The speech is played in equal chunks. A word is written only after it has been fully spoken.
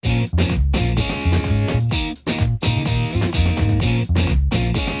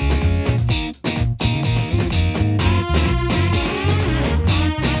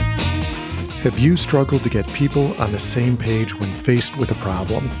Have you struggled to get people on the same page when faced with a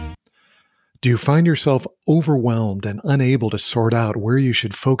problem? Do you find yourself overwhelmed and unable to sort out where you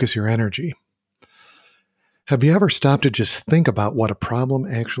should focus your energy? Have you ever stopped to just think about what a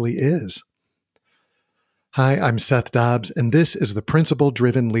problem actually is? Hi, I'm Seth Dobbs, and this is the Principle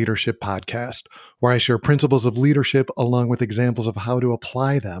Driven Leadership Podcast, where I share principles of leadership along with examples of how to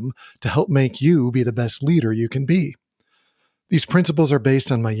apply them to help make you be the best leader you can be. These principles are based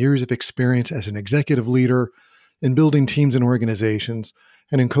on my years of experience as an executive leader, in building teams and organizations,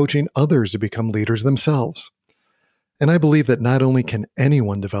 and in coaching others to become leaders themselves. And I believe that not only can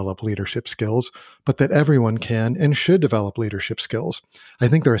anyone develop leadership skills, but that everyone can and should develop leadership skills. I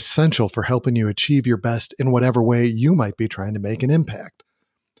think they're essential for helping you achieve your best in whatever way you might be trying to make an impact.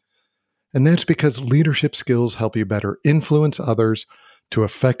 And that's because leadership skills help you better influence others to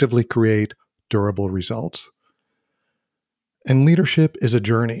effectively create durable results. And leadership is a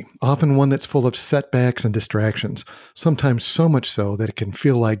journey, often one that's full of setbacks and distractions, sometimes so much so that it can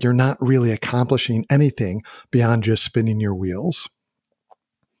feel like you're not really accomplishing anything beyond just spinning your wheels.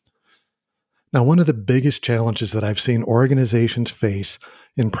 Now, one of the biggest challenges that I've seen organizations face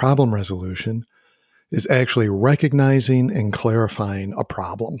in problem resolution is actually recognizing and clarifying a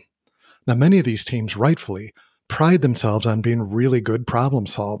problem. Now, many of these teams rightfully pride themselves on being really good problem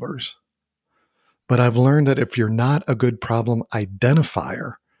solvers. But I've learned that if you're not a good problem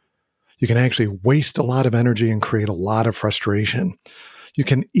identifier, you can actually waste a lot of energy and create a lot of frustration. You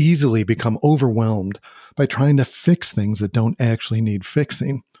can easily become overwhelmed by trying to fix things that don't actually need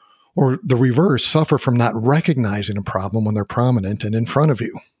fixing, or the reverse, suffer from not recognizing a problem when they're prominent and in front of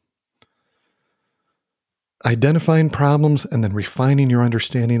you. Identifying problems and then refining your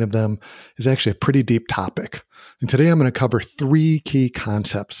understanding of them is actually a pretty deep topic. And today I'm going to cover 3 key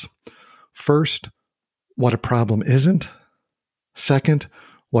concepts. First, what a problem isn't. Second,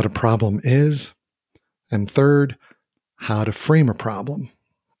 what a problem is. And third, how to frame a problem.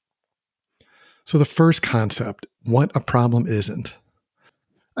 So the first concept, what a problem isn't.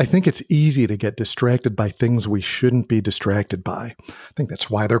 I think it's easy to get distracted by things we shouldn't be distracted by. I think that's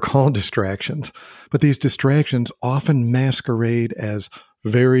why they're called distractions. But these distractions often masquerade as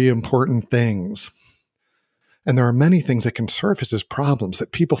very important things. And there are many things that can surface as problems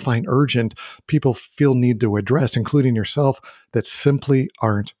that people find urgent, people feel need to address, including yourself, that simply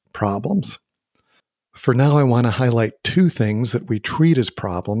aren't problems. For now, I want to highlight 2 things that we treat as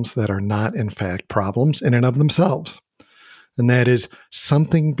problems that are not, in fact, problems in and of themselves. And that is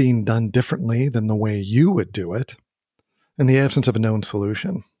something being done differently than the way you would do it, and the absence of a known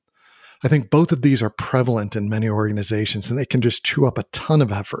solution. I think both of these are prevalent in many organizations, and they can just chew up a ton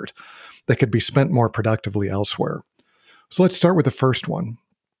of effort that could be spent more productively elsewhere. So let's start with the first one.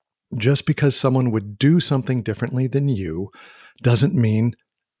 Just because someone would do something differently than you doesn't mean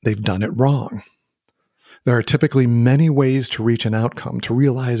they've done it wrong. There are typically many ways to reach an outcome, to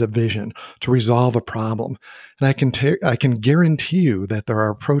realize a vision, to resolve a problem. And I can guarantee you that there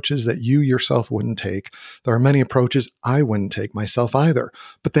are approaches that you yourself wouldn't take. There are many approaches I wouldn't take myself either.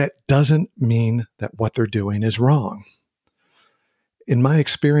 But that doesn't mean that what they're doing is wrong. In my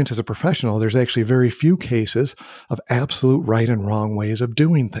experience as a professional, there's actually very few cases of absolute right and wrong ways of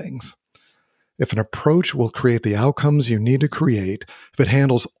doing things. If an approach will create the outcomes you need to create, if it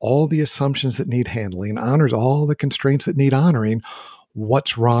handles all the assumptions that need handling, honors all the constraints that need honoring,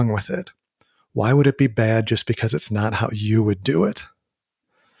 what's wrong with it? Why would it be bad just because it's not how you would do it?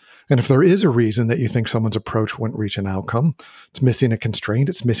 And if there is a reason that you think someone's approach wouldn't reach an outcome, it's missing a constraint,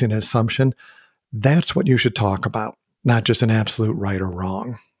 it's missing an assumption, that's what you should talk about, not just an absolute right or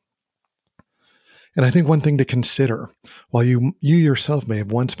wrong. And I think one thing to consider, while you yourself may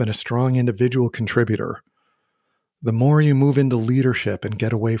have once been a strong individual contributor, the more you move into leadership and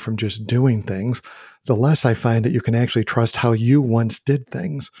get away from just doing things, the less I find that you can actually trust how you once did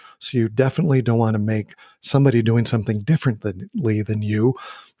things. So you definitely don't want to make somebody doing something differently than you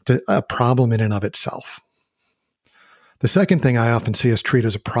a problem in and of itself. The second thing I often see us treat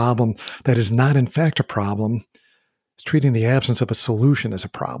as a problem that is not in fact a problem is treating the absence of a solution as a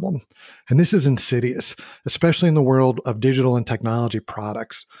problem. And this is insidious, especially in the world of digital and technology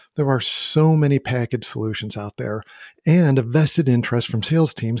products. There are so many packaged solutions out there and a vested interest from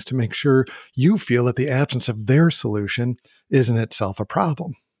sales teams to make sure you feel that the absence of their solution is in itself a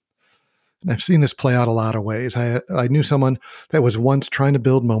problem. And I've seen this play out a lot of ways. I knew someone that was once trying to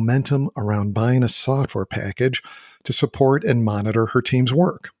build momentum around buying a software package to support and monitor her team's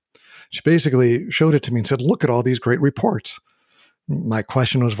work. She basically showed it to me and said, look at all these great reports. My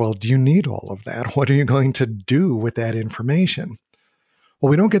question was, well, do you need all of that? What are you going to do with that information? Well,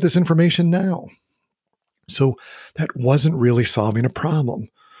 we don't get this information now. So that wasn't really solving a problem.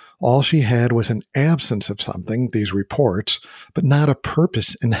 All she had was an absence of something, these reports, but not a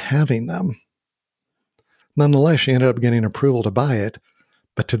purpose in having them. Nonetheless, she ended up getting approval to buy it,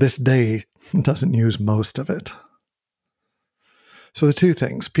 but to this day doesn't use most of it. So the two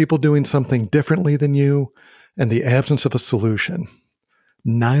things, people doing something differently than you and the absence of a solution,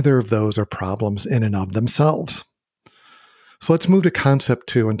 neither of those are problems in and of themselves. So let's move to concept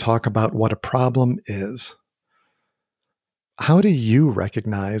 2 and talk about what a problem is. How do you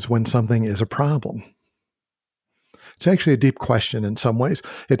recognize when something is a problem? It's actually a deep question in some ways.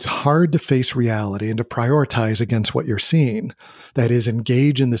 It's hard to face reality and to prioritize against what you're seeing. That is,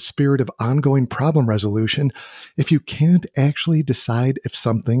 engage in the spirit of ongoing problem resolution if you can't actually decide if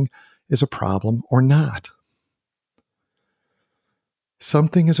something is a problem or not.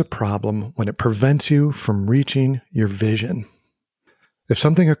 Something is a problem when it prevents you from reaching your vision. If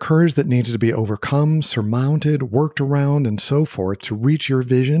something occurs that needs to be overcome, surmounted, worked around, and so forth to reach your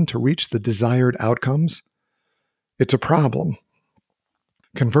vision, to reach the desired outcomes, it's a problem.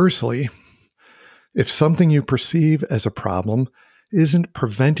 Conversely, if something you perceive as a problem isn't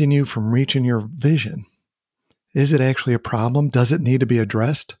preventing you from reaching your vision, is it actually a problem? Does it need to be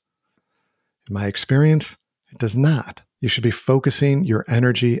addressed? In my experience, it does not. You should be focusing your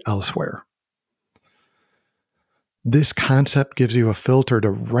energy elsewhere. This concept gives you a filter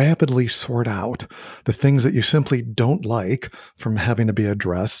to rapidly sort out the things that you simply don't like from having to be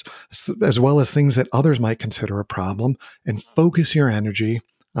addressed, as well as things that others might consider a problem, and focus your energy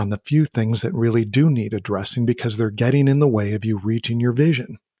on the few things that really do need addressing because they're getting in the way of you reaching your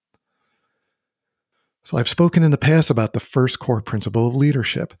vision. So I've spoken in the past about the first core principle of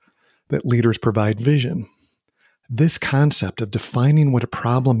leadership, that leaders provide vision. This concept of defining what a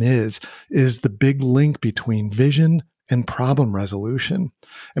problem is the big link between vision and problem resolution,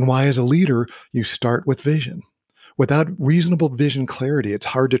 and why as a leader, you start with vision. Without reasonable vision clarity, it's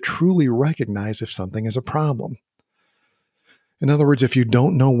hard to truly recognize if something is a problem. In other words, if you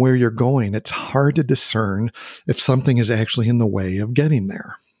don't know where you're going, it's hard to discern if something is actually in the way of getting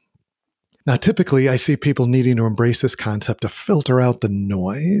there. Now, typically, I see people needing to embrace this concept to filter out the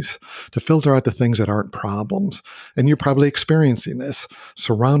noise, to filter out the things that aren't problems. And you're probably experiencing this,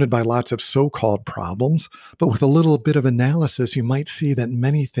 surrounded by lots of so-called problems. But with a little bit of analysis, you might see that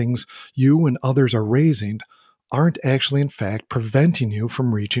many things you and others are raising aren't actually, in fact, preventing you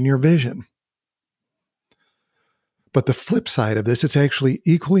from reaching your vision. But the flip side of this, it's actually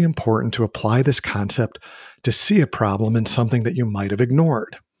equally important to apply this concept to see a problem in something that you might have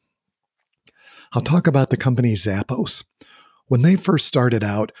ignored. I'll talk about the company Zappos. When they first started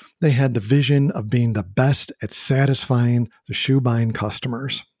out, they had the vision of being the best at satisfying the shoe-buying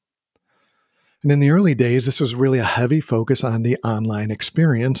customers. And in the early days, this was really a heavy focus on the online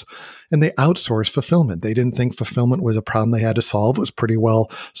experience, and they outsourced fulfillment. They didn't think fulfillment was a problem they had to solve. It was a pretty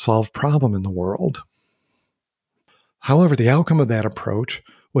well-solved problem in the world. However, the outcome of that approach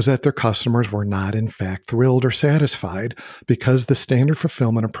was that their customers were not, in fact, thrilled or satisfied because the standard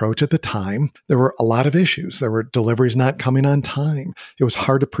fulfillment approach at the time, there were a lot of issues. There were deliveries not coming on time. It was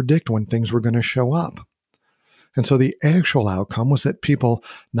hard to predict when things were going to show up. And so the actual outcome was that people,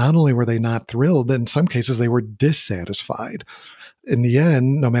 not only were they not thrilled, in some cases they were dissatisfied. In the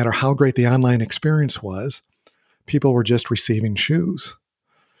end, no matter how great the online experience was, people were just receiving shoes,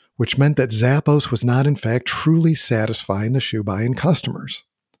 which meant that Zappos was not, in fact, truly satisfying the shoe-buying customers.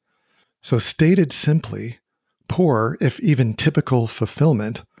 So stated simply, poor, if even typical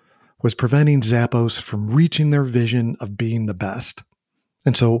fulfillment was preventing Zappos from reaching their vision of being the best.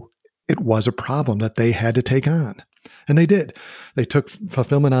 And so it was a problem that they had to take on. And they did. They took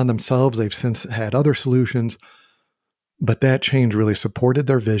fulfillment on themselves. They've since had other solutions. But that change really supported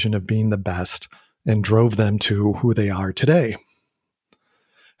their vision of being the best and drove them to who they are today.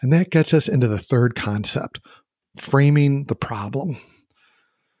 And that gets us into the third concept, framing the problem.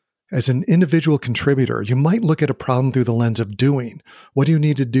 As an individual contributor, you might look at a problem through the lens of doing. What do you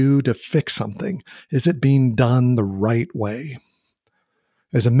need to do to fix something? Is it being done the right way?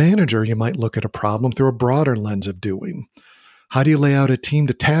 As a manager, you might look at a problem through a broader lens of doing. How do you lay out a team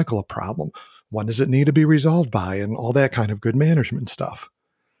to tackle a problem? When does it need to be resolved by? And all that kind of good management stuff.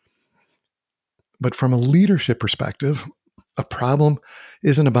 But from a leadership perspective, a problem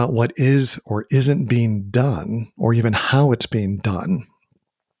isn't about what is or isn't being done, or even how it's being done.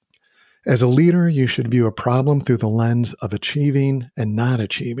 As a leader, you should view a problem through the lens of achieving and not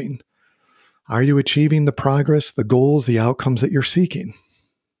achieving. Are you achieving the progress, the goals, the outcomes that you're seeking?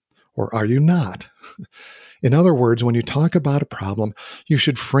 Or are you not? In other words, when you talk about a problem, you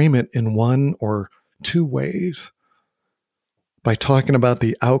should frame it in one or two ways. By talking about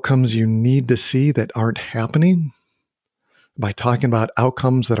the outcomes you need to see that aren't happening, by talking about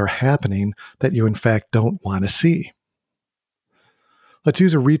outcomes that are happening that you in fact don't want to see. Let's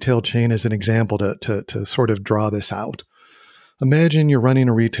use a retail chain as an example to sort of draw this out. Imagine you're running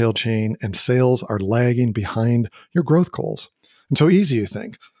a retail chain and sales are lagging behind your growth goals. And so easy, you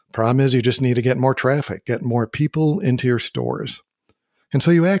think. Problem is you just need to get more traffic, get more people into your stores. And so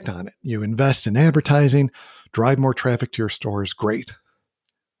you act on it. You invest in advertising, drive more traffic to your stores. Great.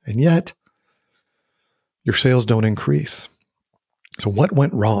 And yet, your sales don't increase. So what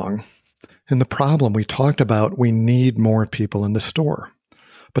went wrong? And the problem we talked about, we need more people in the store.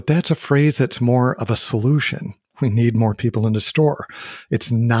 But that's a phrase that's more of a solution. We need more people in the store.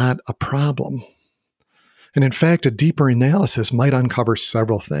 It's not a problem. And in fact, a deeper analysis might uncover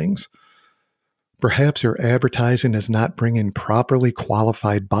several things. Perhaps your advertising is not bringing properly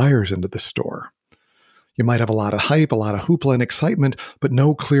qualified buyers into the store. You might have a lot of hype, a lot of hoopla and excitement, but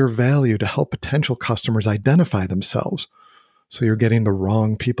no clear value to help potential customers identify themselves. So you're getting the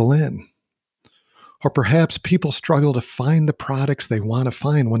wrong people in. Or perhaps people struggle to find the products they want to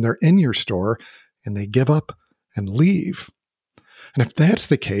find when they're in your store and they give up and leave. And if that's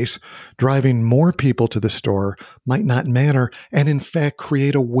the case, driving more people to the store might not matter and in fact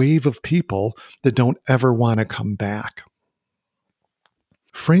create a wave of people that don't ever want to come back.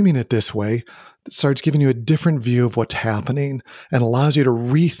 Framing it this way starts giving you a different view of what's happening and allows you to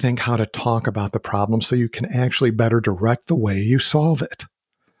rethink how to talk about the problem so you can actually better direct the way you solve it.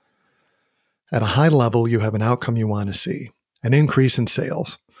 At a high level, you have an outcome you want to see, an increase in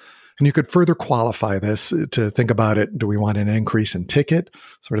sales. And you could further qualify this to think about it. Do we want an increase in ticket,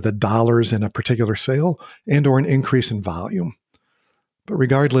 sort of the dollars in a particular sale, and or an increase in volume? But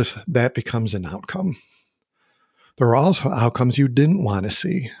regardless, that becomes an outcome. There are also outcomes you didn't want to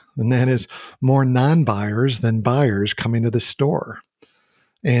see, and that is more non-buyers than buyers coming to the store.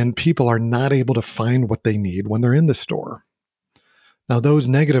 And people are not able to find what they need when they're in the store. Now, those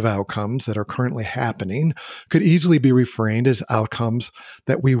negative outcomes that are currently happening could easily be reframed as outcomes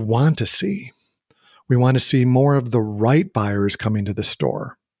that we want to see. We want to see more of the right buyers coming to the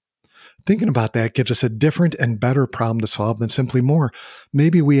store. Thinking about that gives us a different and better problem to solve than simply more.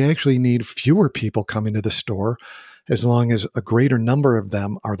 Maybe we actually need fewer people coming to the store as long as a greater number of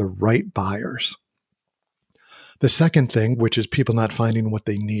them are the right buyers. The second thing, which is people not finding what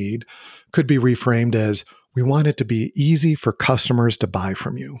they need, could be reframed as we want it to be easy for customers to buy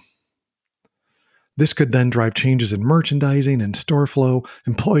from you. This could then drive changes in merchandising and store flow,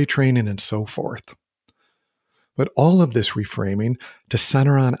 employee training, and so forth. But all of this reframing to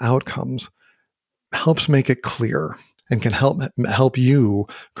center on outcomes helps make it clear and can help you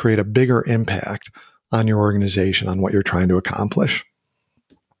create a bigger impact on your organization, on what you're trying to accomplish.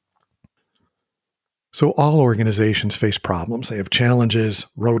 So all organizations face problems. They have challenges,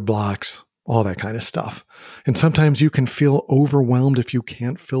 roadblocks, all that kind of stuff. And sometimes you can feel overwhelmed if you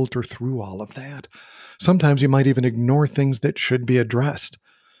can't filter through all of that. Sometimes you might even ignore things that should be addressed.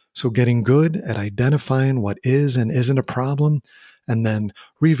 So getting good at identifying what is and isn't a problem, and then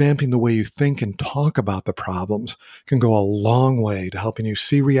revamping the way you think and talk about the problems can go a long way to helping you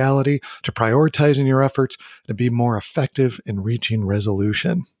see reality, to prioritizing your efforts, to be more effective in reaching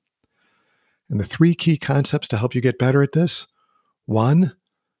resolution. And the 3 key concepts to help you get better at this: 1,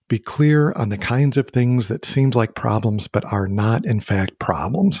 be clear on the kinds of things that seems like problems but are not in fact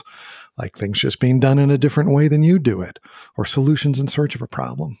problems, like things just being done in a different way than you do it, or solutions in search of a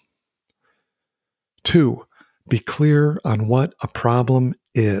problem. 2, be clear on what a problem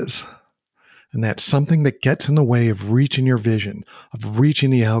is. And that's something that gets in the way of reaching your vision, of reaching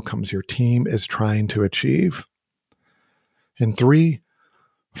the outcomes your team is trying to achieve. And 3,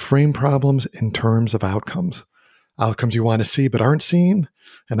 frame problems in terms of outcomes. Outcomes you want to see but aren't seen,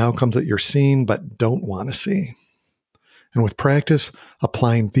 and outcomes that you're seeing but don't want to see. And with practice,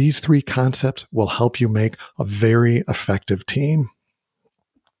 applying these 3 concepts will help you make a very effective team.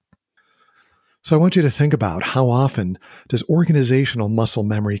 So I want you to think about how often does organizational muscle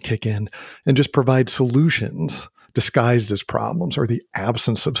memory kick in and just provide solutions disguised as problems or the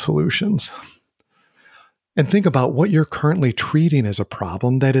absence of solutions. And think about what you're currently treating as a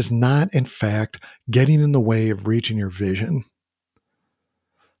problem that is not, in fact, getting in the way of reaching your vision.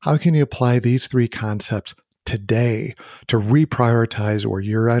 How can you apply these 3 concepts today to reprioritize where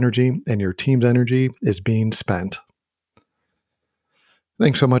your energy and your team's energy is being spent?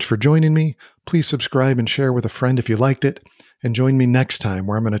 Thanks so much for joining me. Please subscribe and share with a friend if you liked it. And join me next time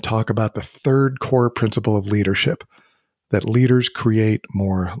where I'm going to talk about the 3rd core principle of leadership, that leaders create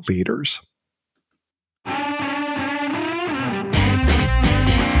more leaders.